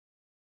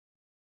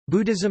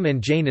Buddhism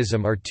and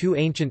Jainism are two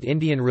ancient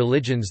Indian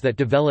religions that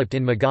developed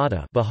in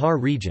Magadha Bihar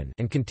region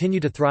and continue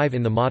to thrive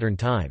in the modern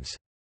times.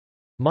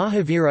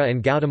 Mahavira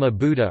and Gautama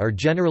Buddha are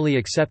generally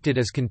accepted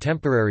as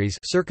contemporaries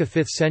circa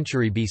 5th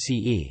century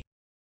BCE.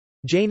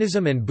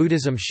 Jainism and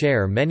Buddhism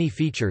share many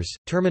features,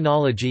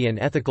 terminology and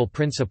ethical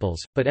principles,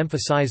 but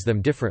emphasize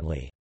them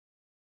differently.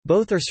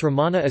 Both are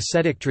sramana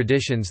ascetic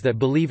traditions that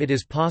believe it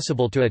is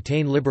possible to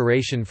attain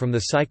liberation from the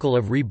cycle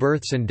of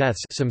rebirths and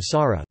deaths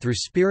samsara through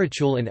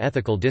spiritual and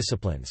ethical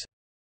disciplines.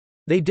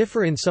 They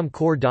differ in some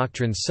core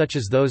doctrines such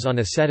as those on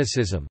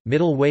asceticism,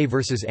 middle way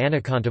versus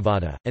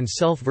anekantavada, and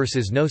self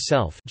versus no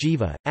self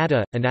jiva,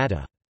 atta,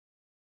 anatta.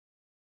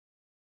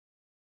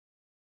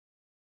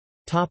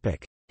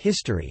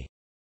 History.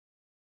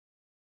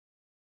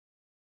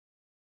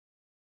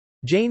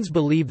 Jains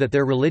believe that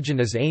their religion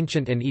is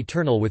ancient and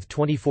eternal with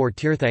 24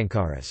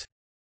 Tirthankaras.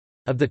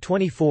 Of the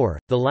 24,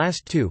 the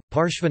last two,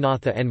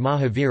 Parshvanatha and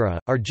Mahavira,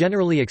 are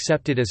generally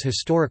accepted as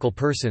historical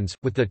persons,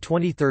 with the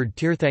 23rd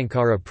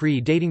Tirthankara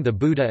pre-dating the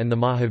Buddha and the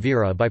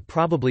Mahavira by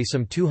probably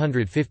some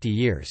 250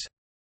 years.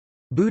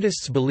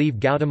 Buddhists believe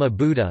Gautama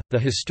Buddha, the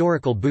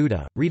historical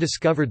Buddha,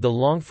 rediscovered the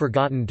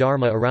long-forgotten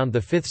Dharma around the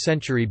 5th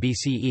century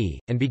BCE,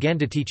 and began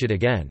to teach it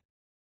again.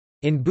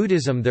 In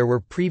Buddhism there were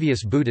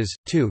previous Buddhas,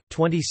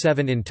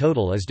 27 in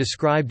total as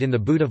described in the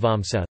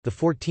Buddhavamsa, the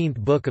 14th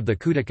book of the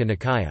Khuddaka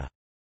Nikaya.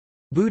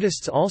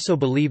 Buddhists also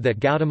believe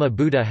that Gautama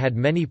Buddha had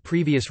many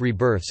previous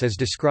rebirths as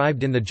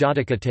described in the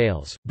Jataka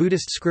tales.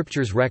 Buddhist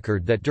scriptures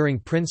record that during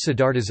Prince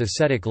Siddhartha's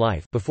ascetic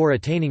life before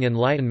attaining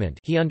enlightenment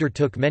he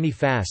undertook many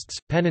fasts,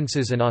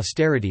 penances and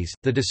austerities,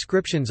 the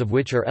descriptions of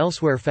which are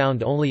elsewhere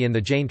found only in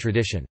the Jain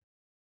tradition.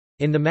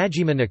 In the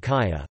Majjhima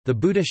Nikaya, the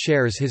Buddha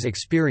shares his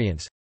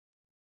experience.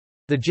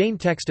 The Jain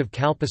text of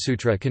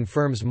Kalpasutra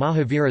confirms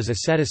Mahavira's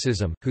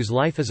asceticism, whose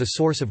life is a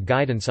source of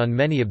guidance on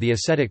many of the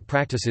ascetic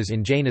practices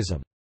in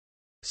Jainism.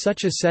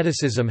 Such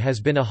asceticism has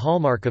been a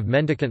hallmark of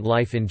mendicant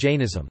life in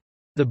Jainism.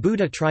 The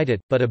Buddha tried it,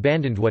 but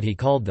abandoned what he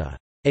called the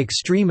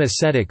extreme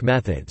ascetic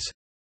methods,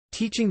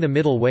 teaching the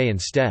middle way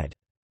instead.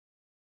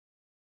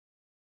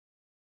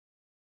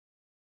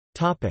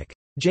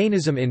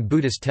 Jainism in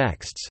Buddhist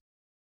texts.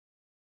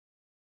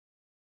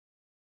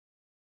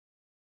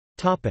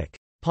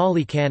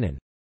 Pali Canon.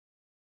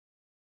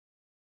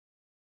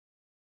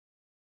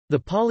 The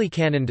Pali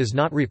Canon does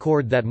not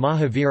record that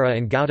Mahavira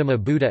and Gautama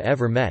Buddha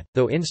ever met,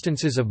 though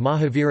instances of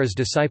Mahavira's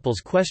disciples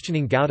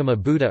questioning Gautama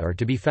Buddha are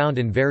to be found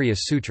in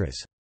various sutras.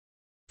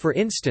 For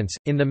instance,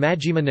 in the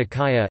Majjhima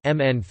Nikaya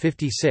MN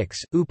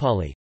 56,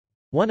 Upali,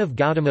 one of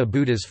Gautama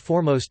Buddha's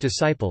foremost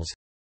disciples,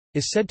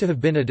 is said to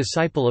have been a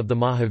disciple of the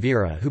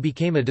Mahavira who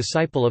became a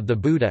disciple of the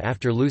Buddha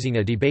after losing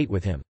a debate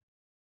with him.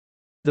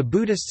 The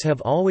Buddhists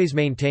have always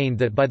maintained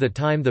that by the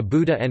time the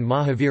Buddha and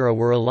Mahavira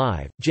were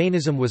alive,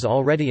 Jainism was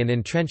already an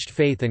entrenched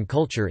faith and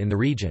culture in the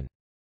region.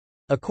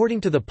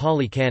 According to the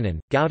Pali Canon,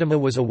 Gautama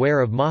was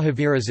aware of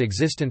Mahavira's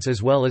existence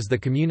as well as the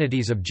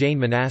communities of Jain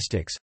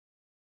monastics.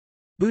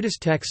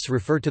 Buddhist texts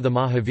refer to the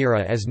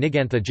Mahavira as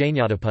Nigantha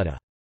Jainyadapada.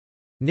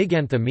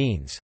 Nigantha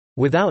means,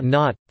 without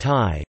knot,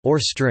 tie, or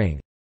string.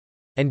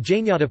 And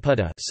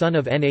Jainyadapada, son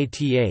of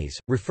Natas,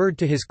 referred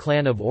to his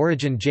clan of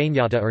origin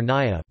Jainyata or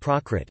Naya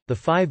Prakrit, the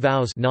five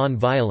vows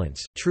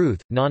non-violence,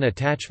 truth,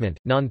 non-attachment,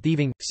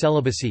 non-thieving,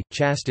 celibacy,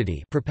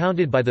 chastity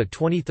propounded by the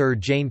 23rd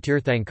Jain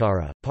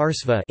Tirthankara,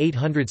 Parsva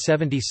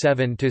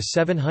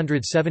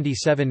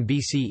 877–777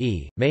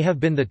 BCE, may have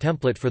been the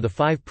template for the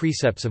 5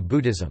 precepts of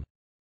Buddhism.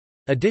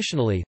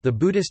 Additionally, the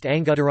Buddhist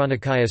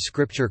Anguttaranikaya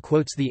scripture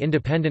quotes the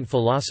independent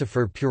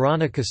philosopher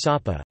Purana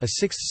Kassapa, a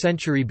 6th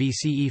century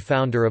BCE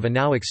founder of a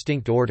now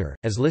extinct order,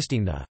 as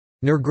listing the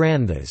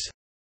Nirgranthas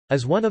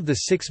as one of the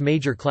 6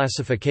 major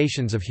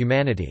classifications of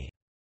humanity.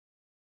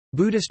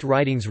 Buddhist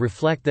writings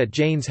reflect that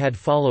Jains had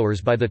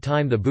followers by the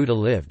time the Buddha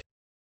lived.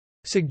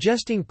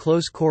 Suggesting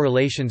close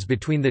correlations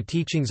between the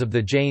teachings of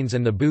the Jains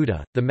and the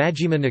Buddha, the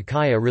Majjhima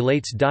Nikaya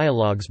relates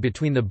dialogues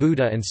between the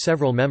Buddha and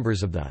several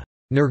members of the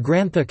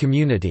Nirgrantha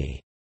community.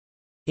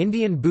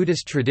 Indian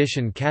Buddhist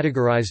tradition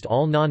categorized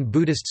all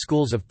non-Buddhist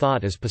schools of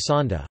thought as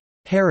pasanda,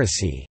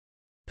 heresy.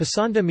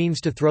 Pasanda means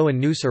to throw a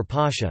noose or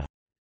pasha,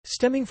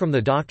 stemming from the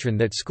doctrine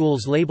that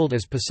schools labeled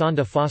as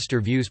pasanda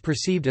foster views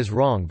perceived as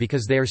wrong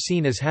because they are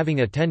seen as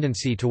having a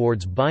tendency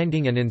towards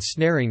binding and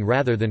ensnaring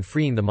rather than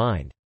freeing the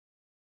mind.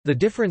 The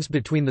difference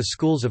between the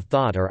schools of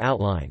thought are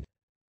outlined.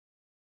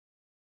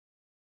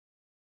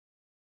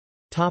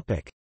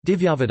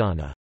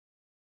 Divyavadana.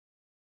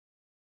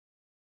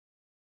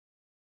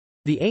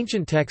 The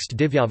ancient text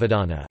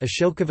Divyavadana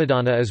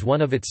Ashokavadana is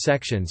one of its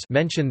sections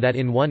mention that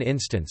in one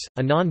instance,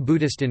 a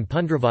non-Buddhist in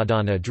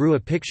Pundravadana drew a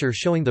picture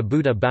showing the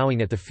Buddha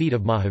bowing at the feet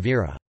of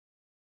Mahavira.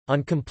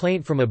 On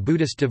complaint from a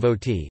Buddhist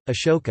devotee,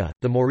 Ashoka,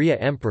 the Maurya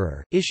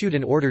emperor, issued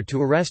an order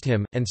to arrest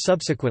him, and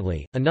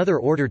subsequently, another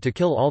order to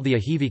kill all the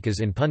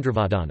Ahivikas in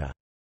Pundravadana.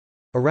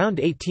 Around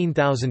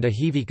 18,000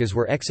 Ahivikas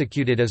were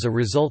executed as a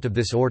result of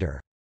this order.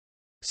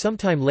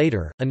 Sometime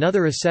later,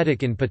 another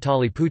ascetic in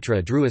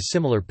Pataliputra drew a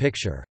similar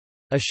picture.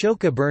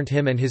 Ashoka burnt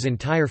him and his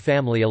entire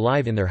family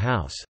alive in their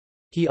house.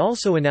 He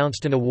also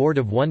announced an award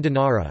of 1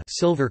 dinara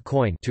silver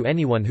coin to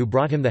anyone who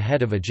brought him the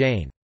head of a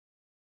Jain.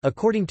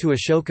 According to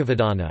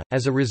Ashokavadana,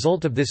 as a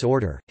result of this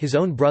order, his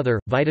own brother,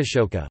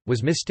 Vitashoka,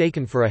 was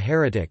mistaken for a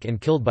heretic and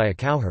killed by a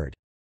cowherd.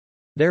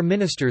 Their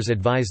ministers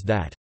advised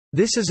that,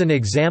 "This is an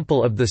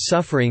example of the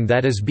suffering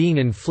that is being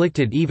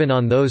inflicted even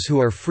on those who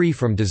are free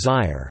from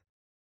desire,"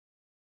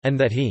 and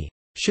that he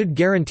should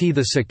guarantee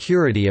the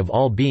security of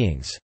all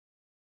beings.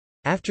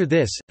 After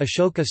this,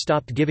 Ashoka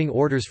stopped giving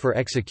orders for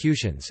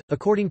executions.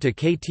 According to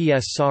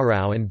Kts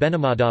Sarao and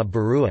Benamadab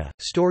Barua,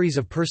 stories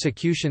of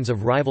persecutions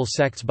of rival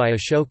sects by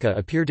Ashoka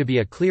appear to be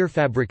a clear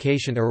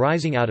fabrication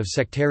arising out of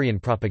sectarian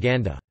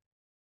propaganda.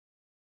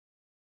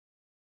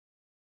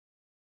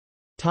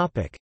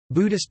 Topic: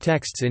 Buddhist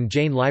texts in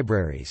Jain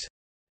libraries.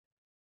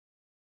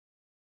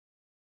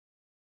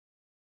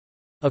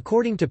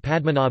 According to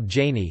Padmanabh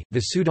Jaini,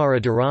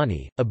 Vasudhara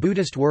Dharani, a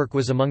Buddhist work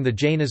was among the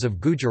Jainas of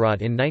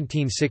Gujarat in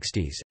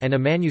 1960s, and a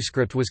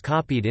manuscript was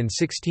copied in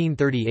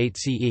 1638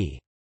 CE.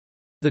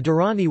 The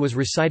Dharani was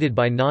recited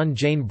by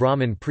non-Jain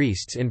Brahmin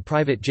priests in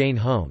private Jain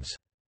homes.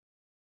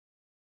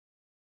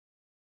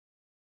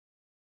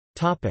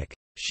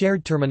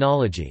 Shared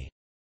terminology.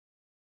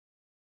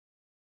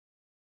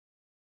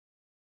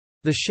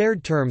 The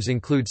shared terms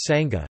include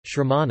Sangha,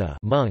 Shramana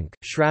monk,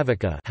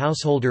 Shravaka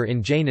householder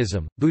in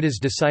Jainism, Buddha's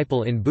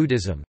disciple in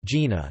Buddhism,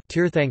 Jina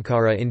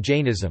Tirthankara in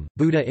Jainism,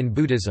 Buddha in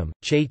Buddhism,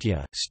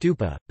 Chaitya,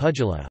 Stupa,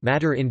 Pujala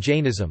matter in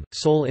Jainism,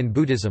 soul in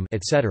Buddhism,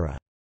 etc.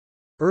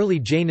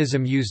 Early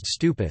Jainism used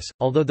stupas,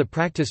 although the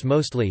practice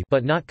mostly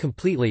but not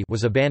completely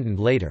was abandoned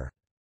later.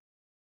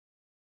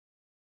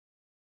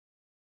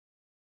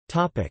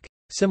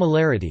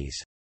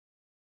 Similarities.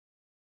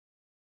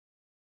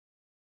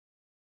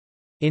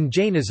 In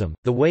Jainism,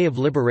 the way of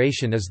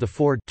liberation is the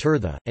ford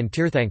and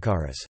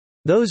Tirthankaras,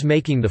 those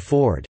making the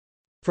ford,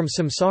 from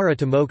samsara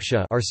to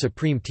moksha, are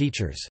supreme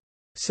teachers.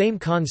 Same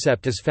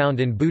concept is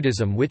found in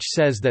Buddhism, which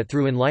says that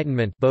through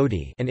enlightenment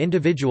bodhi, an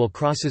individual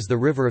crosses the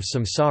river of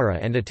samsara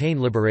and attain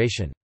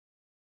liberation.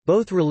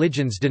 Both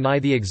religions deny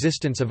the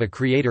existence of a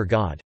creator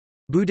god.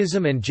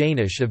 Buddhism and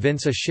Jainism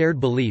evince a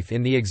shared belief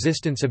in the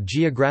existence of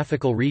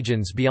geographical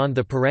regions beyond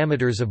the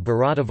parameters of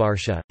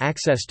Bharatavarsha,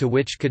 access to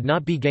which could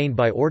not be gained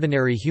by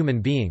ordinary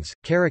human beings.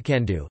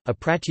 Karakandu, a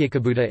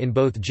Pratyekabuddha in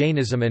both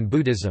Jainism and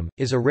Buddhism,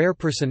 is a rare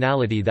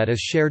personality that is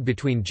shared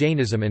between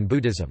Jainism and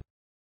Buddhism.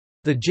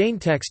 The Jain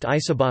text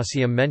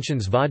Isabhasyam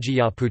mentions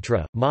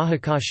Vajrayaputra,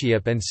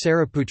 Mahakashyap and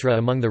Sariputra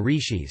among the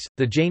rishis.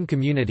 The Jain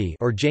community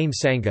or Jain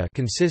Sangha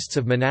consists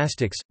of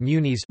monastics,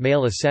 munis,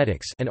 male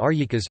ascetics, and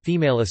aryikas,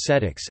 female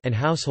ascetics, and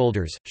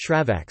householders,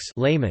 shravaks,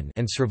 laymen,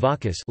 and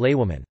sravakas,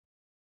 laywomen.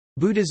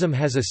 Buddhism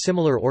has a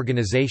similar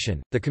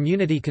organization. The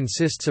community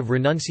consists of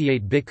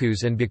renunciate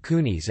bhikkhus and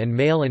bhikkhunis and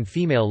male and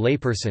female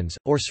laypersons,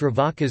 or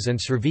sravakas and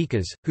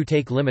sravikas, who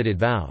take limited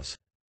vows.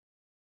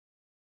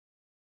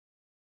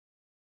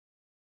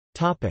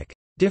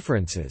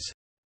 Differences.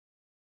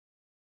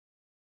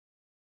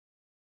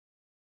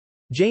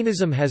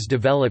 Jainism has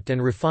developed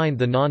and refined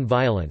the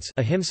non-violence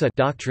ahimsa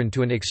doctrine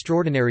to an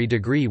extraordinary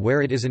degree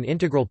where it is an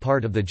integral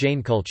part of the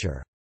Jain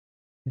culture.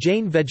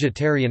 Jain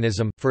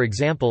vegetarianism, for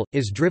example,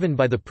 is driven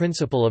by the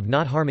principle of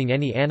not harming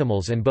any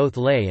animals, and both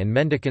lay and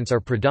mendicants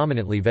are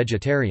predominantly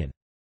vegetarian.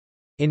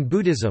 In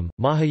Buddhism,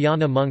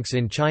 Mahayana monks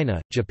in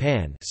China,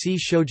 Japan, see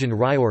Shojin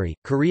Ryori,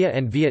 Korea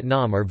and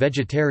Vietnam are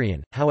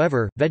vegetarian.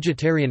 However,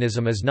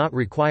 vegetarianism is not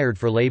required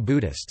for lay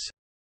Buddhists.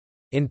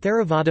 In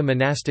Theravada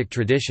monastic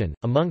tradition,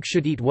 a monk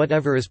should eat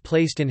whatever is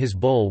placed in his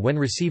bowl when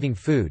receiving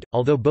food.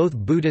 Although both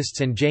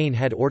Buddhists and Jain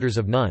had orders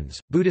of nuns,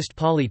 Buddhist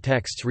Pali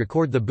texts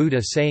record the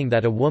Buddha saying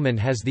that a woman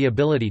has the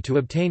ability to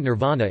obtain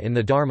nirvana in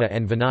the Dharma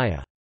and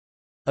Vinaya.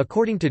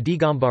 According to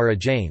Digambara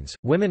Jains,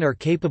 women are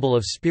capable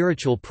of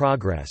spiritual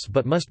progress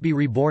but must be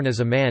reborn as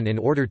a man in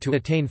order to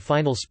attain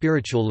final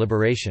spiritual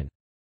liberation.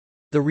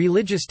 The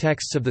religious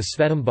texts of the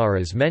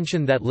Svetambaras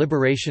mention that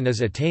liberation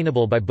is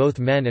attainable by both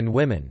men and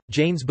women.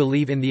 Jains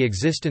believe in the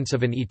existence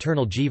of an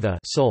eternal jiva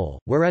soul,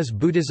 whereas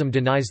Buddhism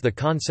denies the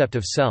concept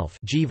of self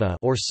jiva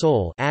or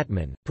soul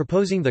atman,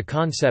 proposing the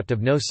concept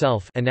of no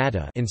self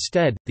anatta.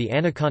 Instead, the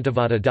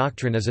Anekantavada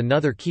doctrine is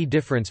another key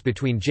difference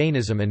between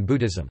Jainism and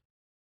Buddhism.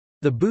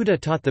 The Buddha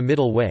taught the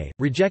middle way,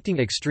 rejecting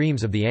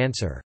extremes of the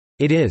answer,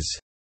 "it is,"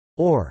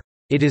 or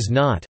 "it is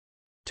not,"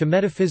 to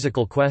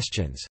metaphysical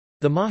questions.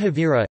 The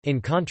Mahavira, in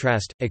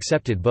contrast,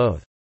 accepted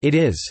both "it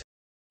is"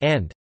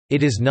 and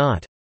 "it is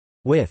not,"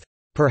 with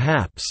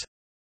 "perhaps"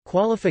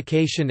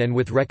 qualification and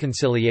with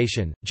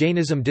reconciliation.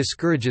 Jainism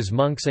discourages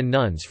monks and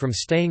nuns from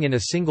staying in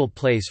a single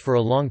place for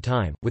a long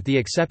time, with the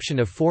exception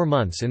of 4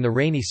 months in the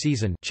rainy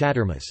season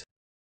chaturmas.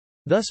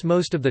 Thus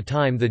most of the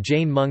time the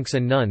Jain monks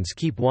and nuns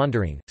keep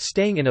wandering,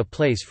 staying in a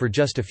place for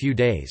just a few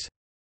days.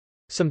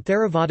 Some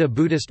Theravada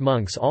Buddhist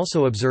monks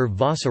also observe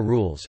Vasa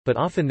rules, but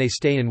often they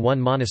stay in one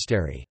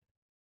monastery.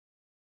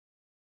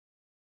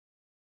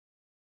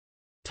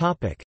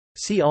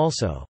 See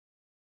also: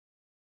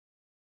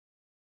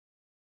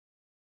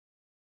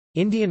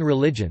 Indian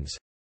religions,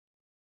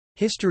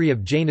 History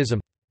of Jainism.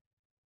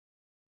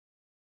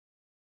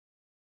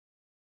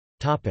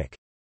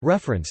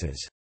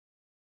 References.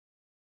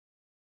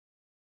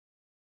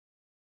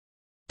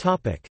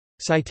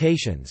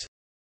 Citations.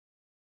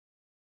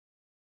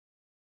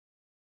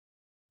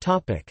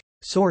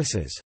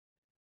 Sources.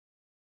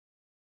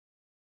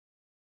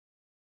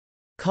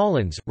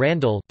 Collins,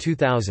 Randall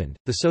 2000,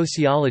 The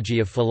Sociology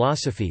of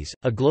Philosophies,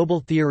 A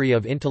Global Theory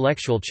of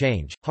Intellectual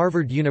Change,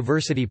 Harvard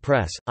University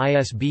Press,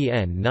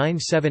 ISBN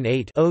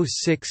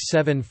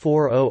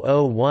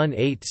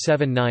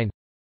 978-0674001879.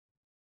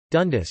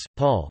 Dundas,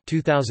 Paul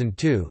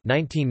 2002,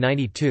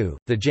 1992,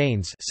 The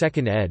Jains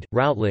 2nd ed.,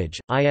 Routledge,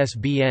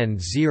 ISBN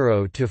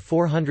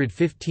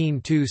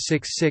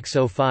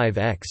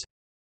 0-415-26605-X.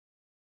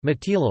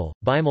 Matilal,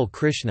 Bimal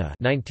Krishna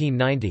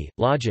 1990,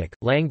 Logic,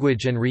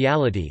 Language and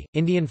Reality,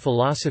 Indian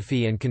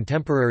Philosophy and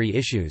Contemporary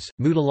Issues,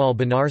 Motilal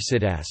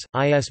Banarsidass,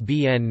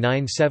 ISBN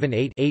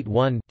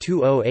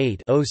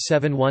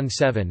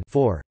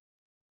 978-81-208-0717-4.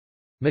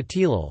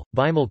 Matilal,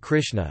 Bimal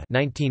Krishna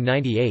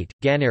 1998,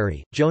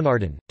 Ganeri,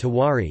 Jonardon,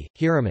 Tiwari,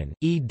 Hiraman,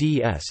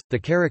 eds. The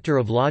Character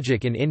of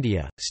Logic in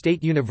India,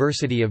 State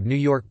University of New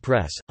York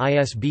Press,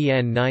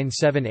 ISBN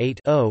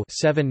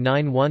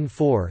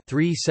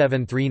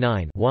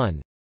 978-0-7914-3739-1.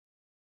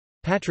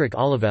 Patrick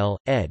Olivelle,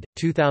 ed.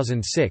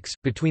 2006,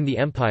 Between the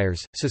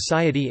Empires,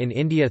 Society in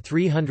India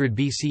 300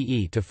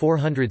 BCE to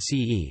 400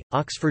 CE,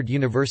 Oxford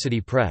University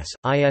Press,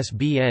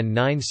 ISBN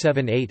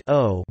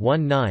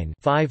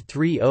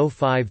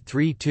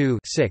 978-0-19-530532-6.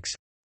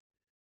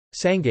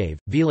 Sangave,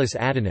 Vilas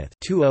Adinath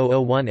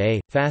 2001a,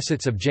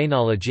 Facets of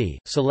Jainology,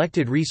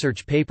 Selected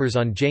Research Papers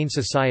on Jain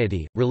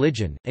Society,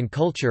 Religion, and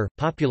Culture,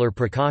 Popular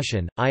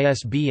Prakashan,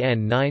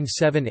 ISBN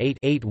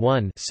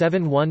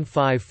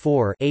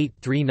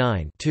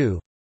 978-81-7154-839-2.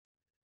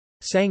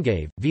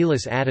 Sangave,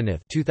 Vilas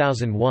Adinath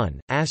 2001,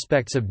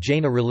 Aspects of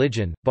Jaina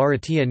Religion,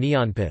 Bharatiya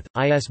Jnanpith,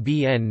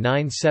 ISBN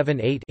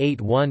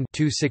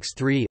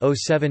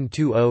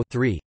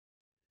 978-81-263-0720-3.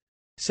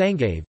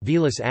 Sangave,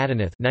 Vilas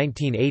Adinath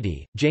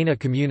 1980, Jaina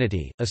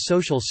Community, A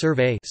Social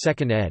Survey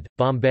 2nd ed.,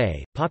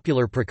 Bombay,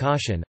 Popular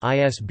Prakashan,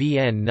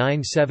 ISBN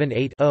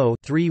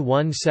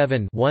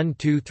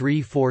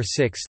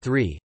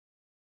 978-0-317-12346-3.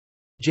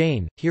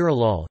 Jain,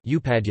 Hiralal,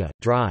 Upadhyay,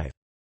 Drive.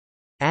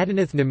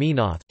 Adinath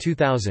Naminath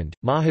 2000,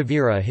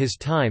 Mahavira His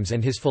Times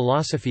and His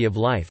Philosophy of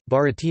Life,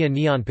 Bharatiya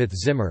Jnanpith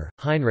Zimmer,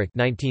 Heinrich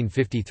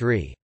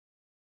 1953.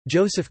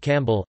 Joseph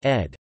Campbell,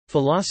 ed.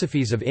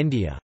 Philosophies of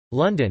India.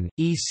 London,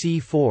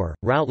 EC4,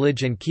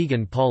 Routledge and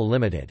Keegan Paul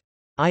Limited.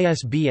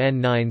 ISBN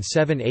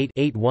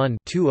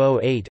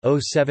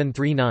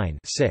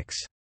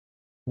 978-81-208-0739-6.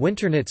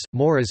 Winternitz,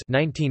 Morris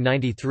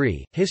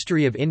 1993,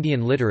 History of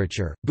Indian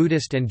Literature,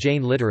 Buddhist and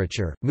Jain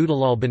Literature,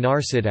 Motilal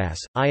Banarsidass,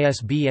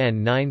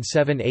 ISBN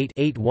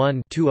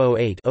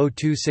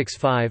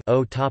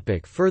 978-81-208-0265-0.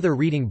 Topic further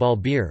reading.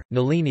 Balbir,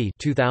 Nalini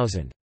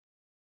 2000.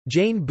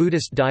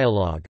 Jain-Buddhist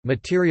Dialogue,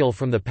 Material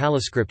from the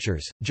Pali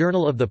Scriptures,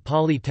 Journal of the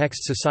Pali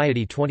Text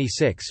Society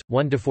 26,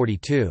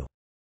 1–42.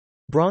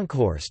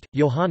 Bronkhorst,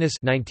 Johannes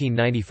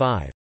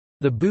 1995.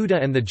 The Buddha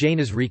and the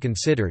Jainas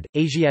Reconsidered,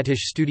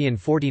 Asiatische Studien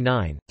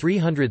 49,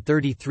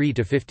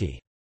 333–50.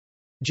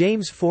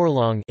 James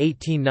Forlong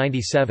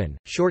 1897,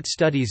 Short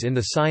Studies in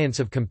the Science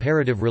of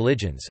Comparative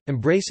Religions,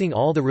 Embracing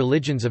All the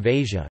Religions of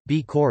Asia,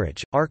 B.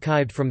 Corrich,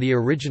 archived from the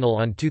original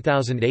on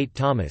 2008.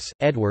 Thomas,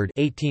 Edward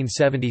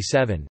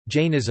 1877,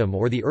 Jainism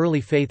or the Early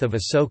Faith of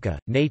Asoka,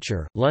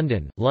 Nature,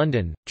 London,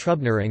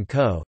 Trubner &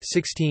 Co.,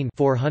 16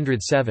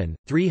 407,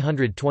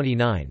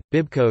 329,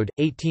 Bibcode,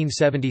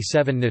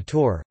 1877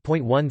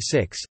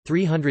 Natur.16,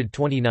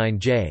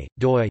 329J,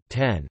 doi,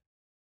 10.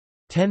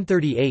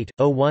 1038,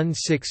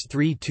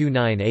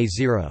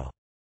 016329A0.